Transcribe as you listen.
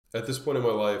At this point in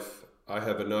my life, I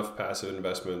have enough passive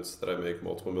investments that I make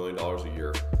multiple $1 million a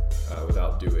year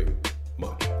without doing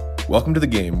much. Welcome to The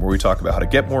Game, where we talk about how to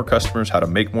get more customers, how to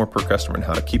make more per customer, and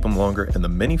how to keep them longer, and the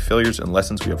many failures and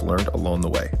lessons we have learned along the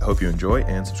way. I hope you enjoy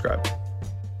and subscribe.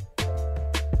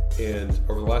 And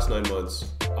over the last 9 months,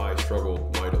 I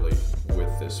struggled mightily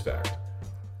with this fact.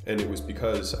 And it was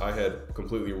because I had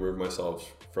completely removed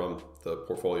myself from the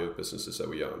portfolio of businesses that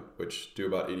we own, which do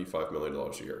about $85 million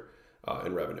a year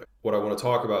in revenue. What I want to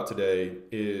talk about today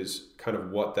is kind of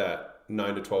what that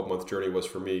 9 to 12 month journey was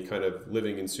for me, kind of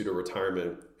living in pseudo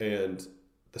retirement, and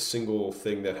the single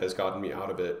thing that has gotten me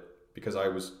out of it, because I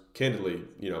was candidly,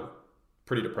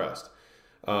 pretty depressed.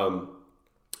 And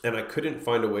I couldn't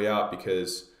find a way out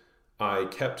because I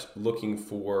kept looking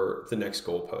for the next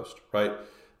goalpost, right?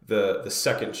 The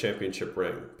second championship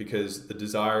ring, because the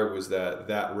desire was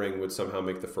that ring would somehow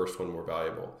make the first one more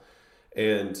valuable.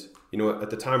 And, at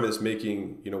the time of this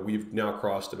making, we've now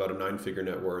crossed about a 9-figure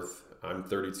net worth. I'm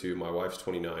 32, my wife's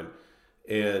 29.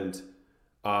 And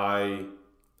I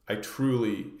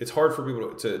truly, it's hard for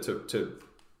people to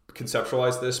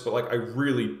conceptualize this, but I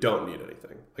really don't need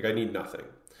anything. I need nothing.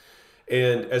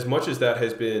 And as much as that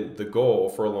has been the goal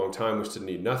for a long time, was to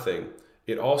need nothing,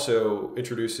 it also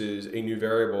introduces a new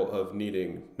variable of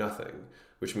needing nothing,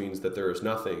 which means that there is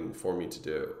nothing for me to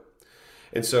do.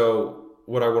 And so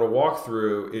what I want to walk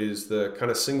through is the kind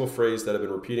of single phrase that I've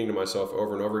been repeating to myself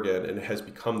over and over again, and it has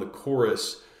become the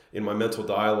chorus in my mental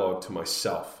dialogue to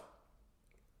myself.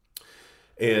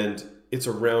 And it's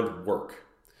around work.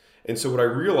 And so what I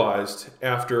realized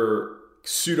after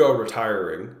pseudo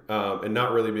retiring and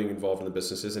not really being involved in the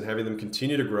businesses and having them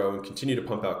continue to grow and continue to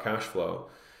pump out cash flow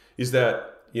is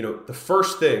that, the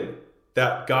first thing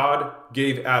that God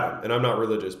gave Adam, and I'm not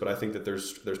religious, but I think that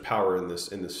there's power in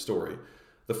this story.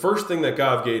 The first thing that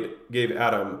God gave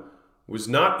Adam was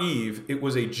not Eve, it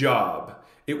was a job.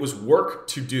 It was work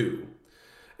to do.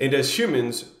 And as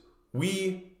humans,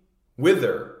 we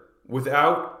wither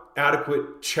without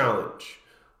adequate challenge.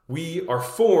 We are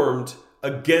formed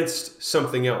against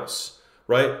something else,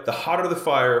 right? The hotter the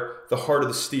fire, the harder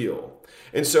the steel.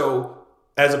 And so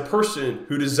as a person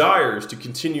who desires to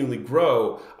continually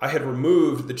grow, I had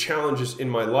removed the challenges in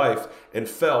my life and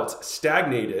felt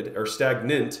stagnated or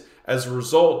stagnant as a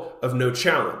result of no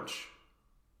challenge.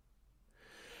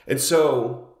 And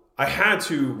so I had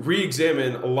to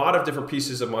re-examine a lot of different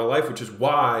pieces of my life, which is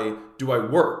why do I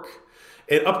work?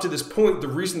 And up to this point, the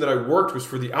reason that I worked was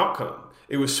for the outcome.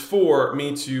 It was for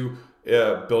me to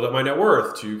build up my net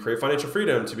worth, to create financial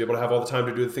freedom, to be able to have all the time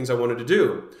to do the things I wanted to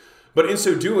do. But in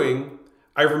so doing,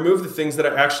 I removed the things that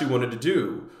I actually wanted to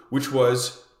do, which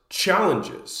was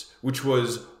challenges, which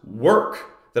was work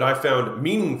that I found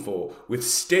meaningful with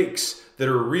stakes that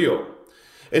are real.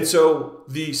 And so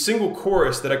the single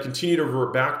chorus that I continue to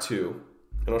revert back to,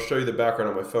 and I'll show you the background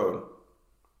on my phone,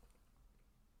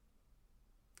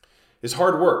 is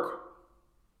hard work.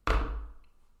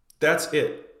 That's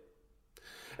it.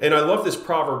 And I love this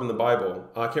proverb in the Bible.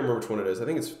 I can't remember which one it is. I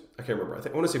want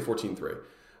to say 14:3.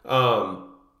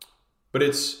 But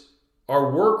it's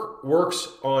our work works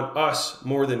on us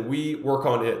more than we work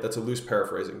on it. That's a loose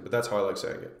paraphrasing, but that's how I like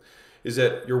saying it. Is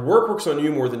that your work works on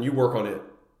you more than you work on it.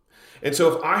 And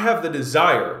so if I have the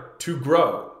desire to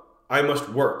grow, I must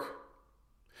work.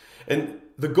 And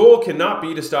the goal cannot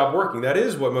be to stop working. That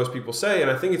is what most people say.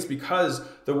 And I think it's because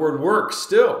the word work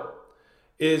still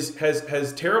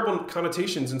has terrible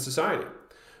connotations in society.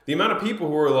 The amount of people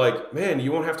who are like, man,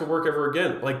 you won't have to work ever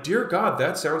again. Dear God,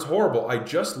 that sounds horrible. I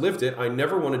just lived it. I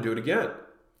never want to do it again.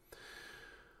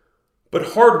 But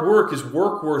hard work is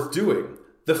work worth doing.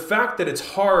 The fact that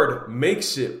it's hard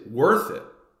makes it worth it.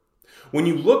 When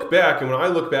you look back, and when I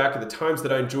look back at the times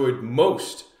that I enjoyed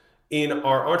most in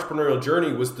our entrepreneurial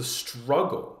journey, was the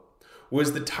struggle,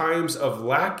 was the times of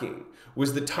lacking,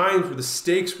 was the times where the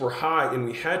stakes were high and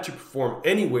we had to perform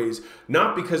anyways,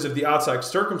 not because of the outside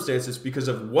circumstances, because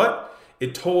of what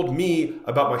it told me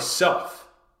about myself.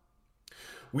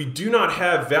 We do not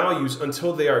have values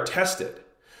until they are tested.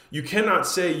 You cannot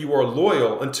say you are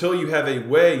loyal until you have a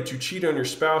way to cheat on your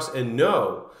spouse and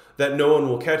know that no one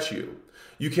will catch you.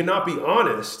 You cannot be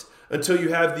honest until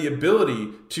you have the ability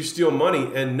to steal money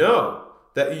and know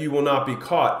that you will not be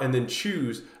caught and then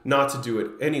choose not to do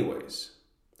it anyways.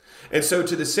 And so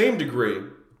to the same degree,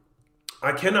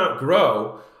 I cannot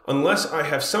grow unless I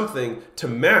have something to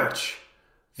match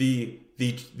the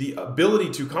ability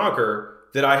to conquer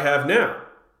that I have now,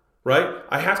 right?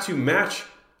 I have to match.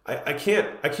 I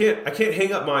can't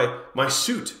hang up my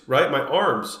suit, right? My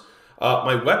arms,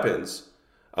 my weapons,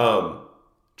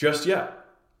 just yet.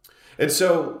 And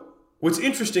so what's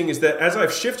interesting is that as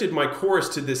I've shifted my course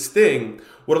to this thing,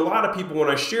 what a lot of people, when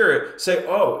I share it, say,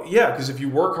 oh, yeah, because if you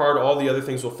work hard, all the other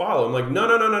things will follow. I'm like,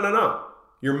 no.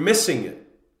 You're missing it.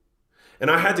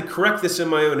 And I had to correct this in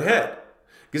my own head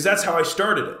because that's how I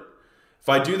started it. If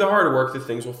I do the hard work, the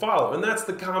things will follow. And that's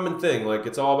the common thing. Like,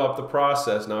 it's all about the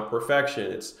process, not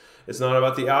perfection. It's not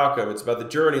about the outcome. It's about the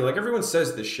journey. Like, everyone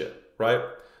says this shit, right?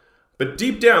 But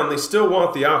deep down, they still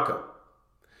want the outcome.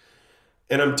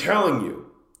 And I'm telling you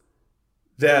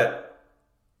that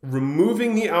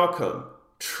removing the outcome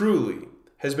truly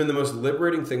has been the most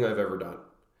liberating thing I've ever done.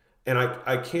 And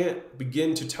I can't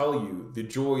begin to tell you the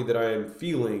joy that I am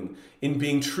feeling in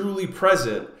being truly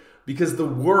present, because the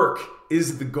work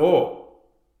is the goal.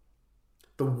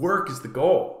 The work is the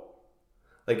goal.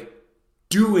 Like,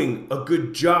 doing a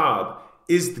good job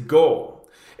is the goal.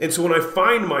 And so when I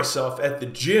find myself at the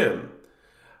gym,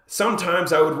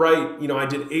 sometimes I would write, I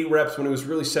did 8 reps when it was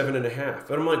really 7.5.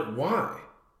 And I'm like, why?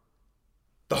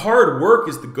 The hard work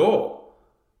is the goal.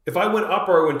 If I went up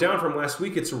or I went down from last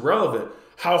week, it's irrelevant.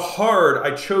 How hard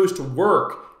I chose to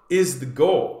work is the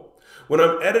goal. When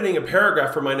I'm editing a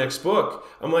paragraph for my next book,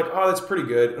 I'm like, oh, that's pretty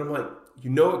good. And I'm like,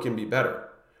 it can be better.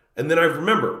 And then I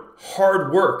remember,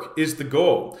 hard work is the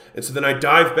goal. And so then I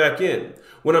dive back in.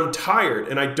 When I'm tired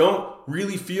and I don't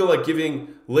really feel like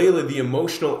giving Layla the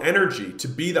emotional energy to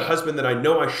be the husband that I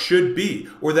know I should be,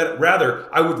 or that rather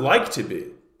I would like to be,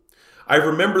 I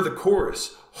remember the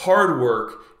chorus, hard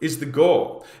work is the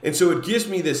goal. And so it gives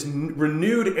me this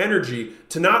renewed energy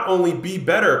to not only be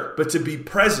better, but to be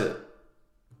present.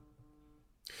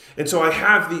 And so I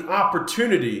have the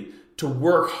opportunity to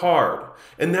work hard.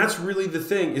 And that's really the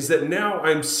thing, is that now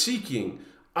I'm seeking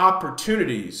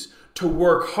opportunities to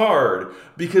work hard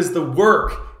because the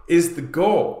work is the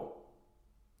goal.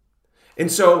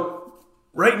 And so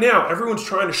right now, everyone's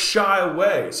trying to shy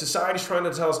away. Society's trying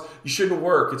to tell us you shouldn't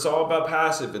work. It's all about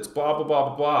passive. It's blah, blah, blah,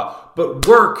 blah, blah. But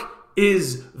work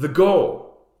is the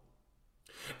goal.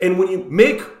 And when you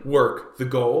make work the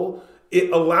goal,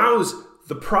 it allows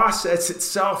the process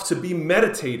itself to be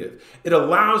meditative. It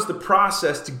allows the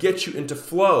process to get you into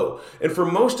flow. And for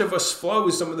most of us, flow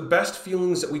is some of the best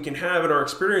feelings that we can have in our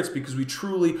experience because we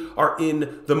truly are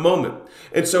in the moment.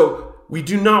 And so we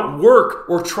do not work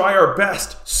or try our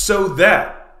best so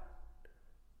that.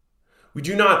 We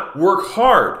do not work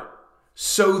hard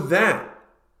so that.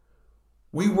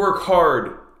 We work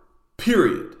hard,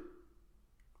 period.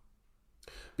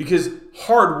 Because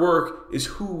hard work is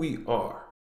who we are.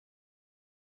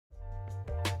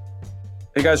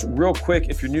 Hey guys, real quick,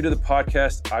 if you're new to the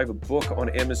podcast, I have a book on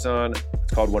Amazon.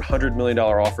 It's called $100 Million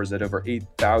Offers at over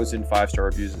 8,000 5-star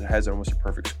reviews. It has almost a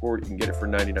perfect score. You can get it for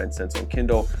 99 cents on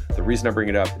Kindle. The reason I bring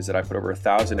it up is that I put over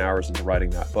 1,000 hours into writing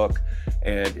that book,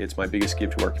 and it's my biggest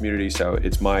gift to our community. So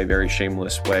it's my very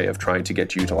shameless way of trying to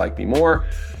get you to like me more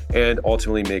and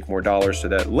ultimately make more dollars so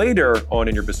that later on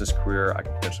in your business career, I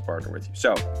can potentially partner with you.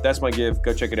 So that's my give.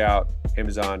 Go check it out,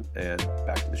 Amazon, and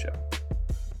back to the show.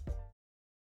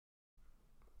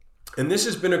 And this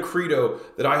has been a credo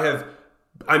that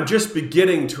I'm just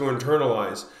beginning to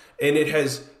internalize. And it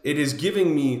is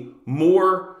giving me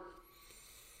more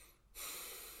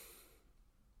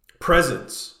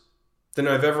presence than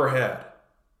I've ever had.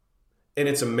 And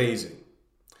it's amazing.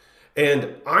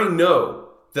 And I know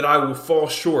that I will fall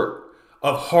short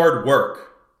of hard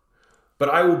work, but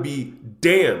I will be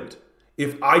damned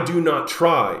if I do not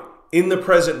try in the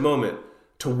present moment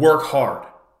to work hard.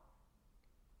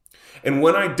 And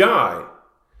when I die,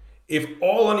 if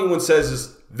all anyone says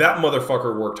is, that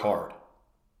motherfucker worked hard,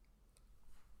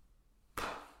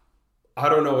 I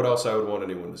don't know what else I would want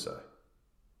anyone to say.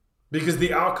 Because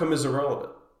the outcome is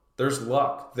irrelevant. There's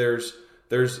luck. There's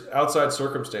outside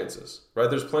circumstances,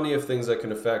 right? There's plenty of things that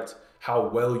can affect how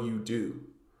well you do.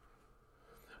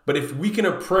 But if we can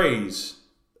appraise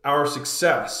our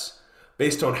success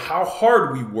based on how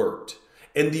hard we worked,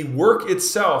 and the work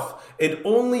itself, and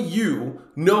only you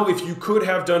know if you could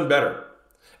have done better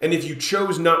and if you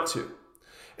chose not to.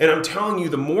 And I'm telling you,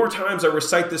 the more times I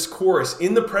recite this chorus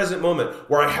in the present moment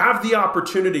where I have the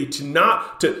opportunity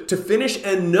to finish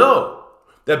and know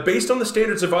that based on the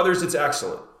standards of others, it's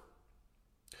excellent,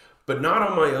 but not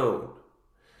on my own.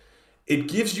 It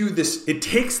gives you this, it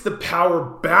takes the power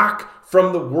back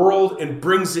from the world and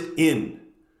brings it in,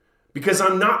 because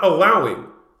I'm not allowing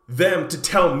them to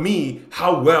tell me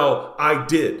how well I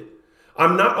did.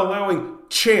 I'm not allowing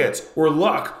chance or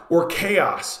luck or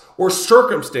chaos or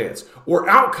circumstance or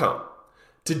outcome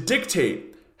to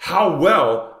dictate how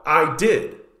well I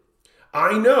did.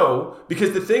 I know,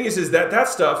 because the thing is that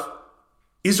stuff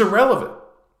is irrelevant.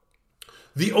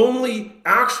 The only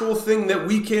actual thing that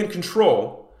we can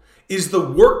control is the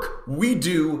work we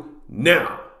do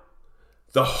Now,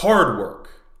 the hard work.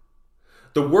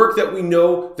 The work that we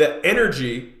know that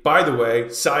energy, by the way,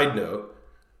 side note,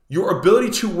 your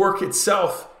ability to work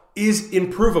itself is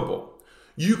improvable.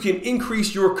 You can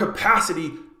increase your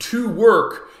capacity to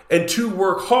work and to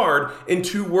work hard and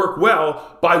to work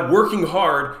well by working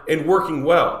hard and working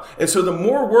well. And so the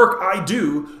more work I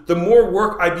do, the more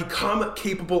work I become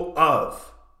capable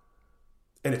of.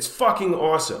 And it's fucking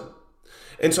awesome.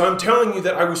 And so I'm telling you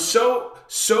that I was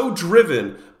so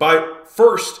driven by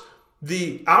first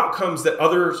the outcomes that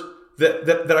others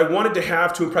that I wanted to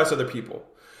have to impress other people.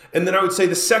 And then I would say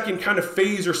the second kind of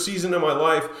phase or season of my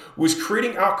life was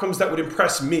creating outcomes that would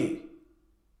impress me.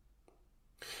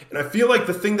 And I feel like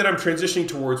the thing that I'm transitioning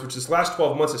towards, which this last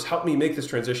 12 months has helped me make this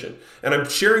transition. And I'm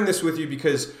sharing this with you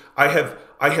because I've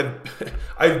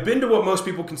been to what most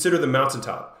people consider the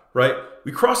mountaintop, right?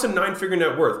 We crossed a 9-figure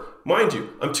net worth. Mind you,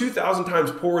 I'm 2,000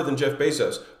 times poorer than Jeff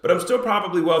Bezos, but I'm still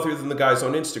probably wealthier than the guys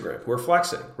on Instagram who are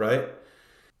flexing, right?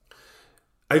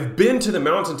 I've been to the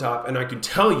mountaintop and I can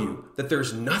tell you that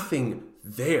there's nothing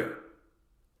there.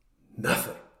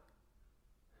 Nothing.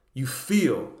 You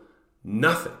feel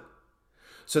nothing.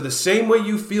 So the same way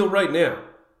you feel right now,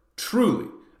 truly,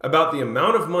 about the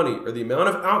amount of money or the amount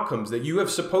of outcomes that you have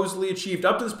supposedly achieved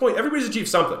up to this point, everybody's achieved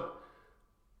something.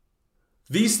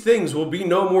 These things will be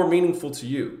no more meaningful to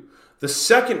you. The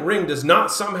second ring does not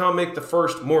somehow make the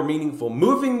first more meaningful.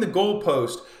 Moving the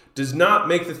goalpost does not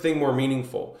make the thing more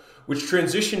meaningful, which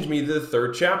transitioned me to the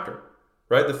third chapter,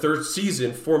 right? The third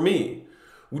season for me,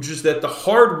 which is that the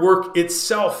hard work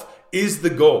itself is the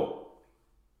goal.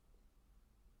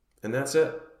 And that's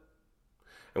it.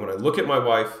 And when I look at my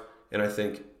wife and I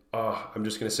think, I'm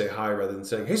just going to say hi rather than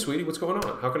saying, hey, sweetie, what's going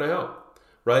on? How can I help?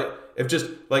 Right? If just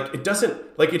like, it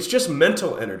doesn't, like, it's just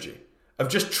mental energy of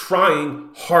just trying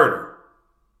harder.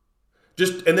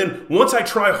 And then once I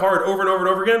try hard over and over and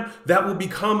over again, that will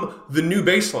become the new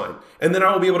baseline. And then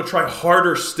I will be able to try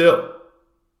harder still.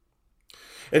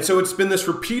 And so it's been this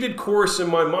repeated chorus in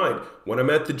my mind when I'm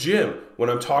at the gym, when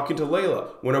I'm talking to Layla,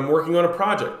 when I'm working on a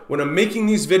project, when I'm making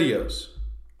these videos.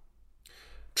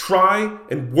 Try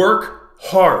and work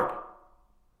hard.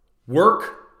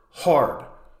 Work hard.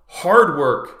 Hard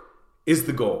work is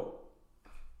the goal.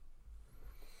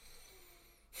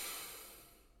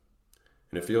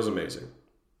 And it feels amazing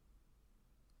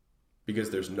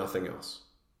because there's nothing else.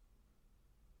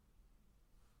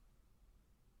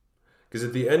 Because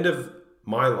at the end of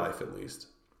my life, at least,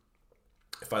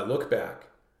 if I look back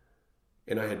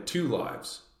and I had 2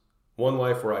 lives, one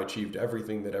life where I achieved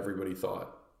everything that everybody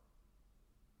thought,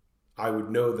 I would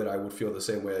know that I would feel the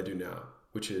same way I do now,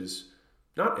 which is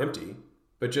not empty,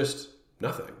 but just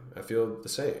nothing. I feel the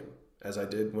same as I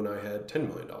did when I had $10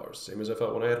 million, same as I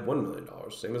felt when I had $1 million,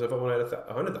 same as I felt when I had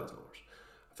 $100,000.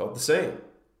 I felt the same.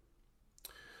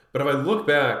 But if I look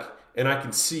back and I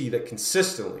can see that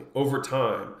consistently over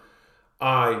time,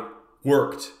 I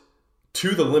worked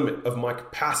to the limit of my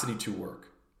capacity to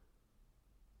work.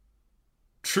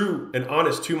 True and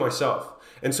honest to myself.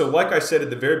 And so like I said at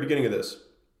the very beginning of this,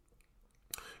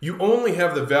 you only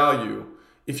have the value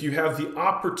if you have the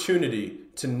opportunity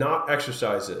to not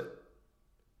exercise it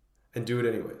and do it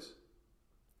anyways.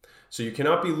 So you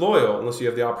cannot be loyal unless you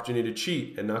have the opportunity to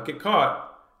cheat and not get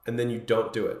caught, and then you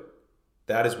don't do it.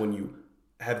 That is when you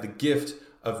have the gift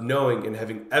of knowing and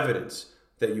having evidence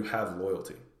that you have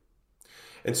loyalty.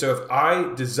 And so if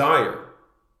I desire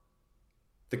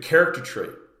the character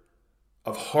trait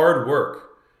of hard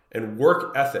work and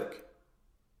work ethic,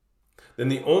 then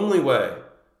the only way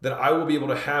that I will be able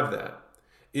to have that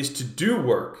is to do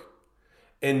work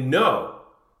and know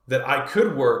that I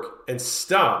could work and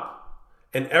stop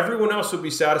and everyone else would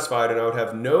be satisfied and I would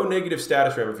have no negative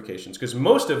status ramifications. Because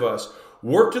most of us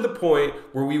work to the point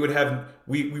where we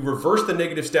reverse the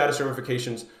negative status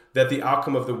ramifications that the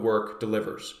outcome of the work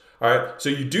delivers. All right. So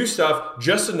you do stuff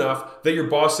just enough that your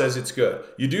boss says it's good.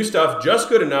 You do stuff just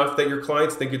good enough that your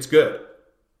clients think it's good.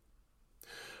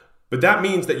 But that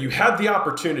means that you had the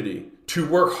opportunity to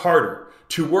work harder,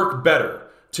 to work better,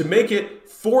 to make it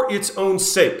for its own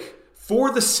sake,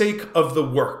 for the sake of the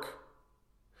work,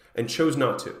 and chose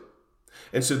not to.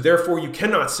 And so therefore you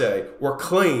cannot say or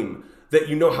claim that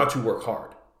you know how to work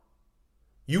hard.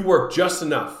 You work just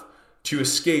enough to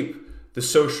escape the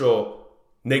social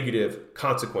negative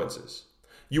consequences.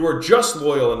 You are just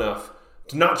loyal enough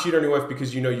to not cheat on your wife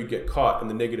because you know you get caught and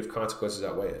the negative consequences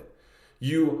outweigh it.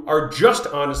 You are just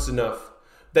honest enough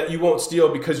that you won't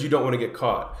steal because you don't want to get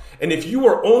caught. And if you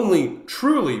are only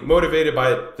truly motivated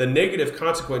by the negative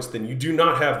consequence, then you do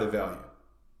not have the value.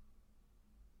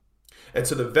 And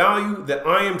so the value that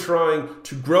I am trying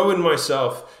to grow in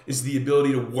myself is the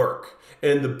ability to work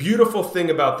And the beautiful thing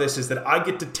about this is that I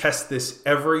get to test this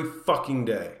every fucking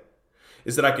day.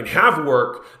 Is that I can have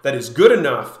work that is good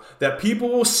enough that people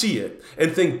will see it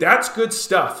and think that's good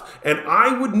stuff. And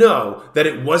I would know that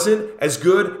it wasn't as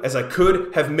good as I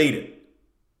could have made it.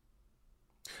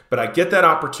 But I get that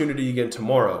opportunity again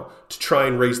tomorrow to try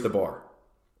and raise the bar.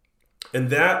 And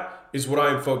that is what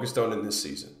I am focused on in this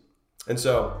season. And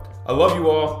so I love you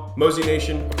all. Mosey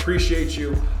Nation, appreciate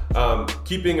you.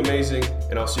 Keep being amazing.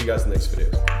 And I'll see you guys in the next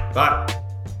video. Bye.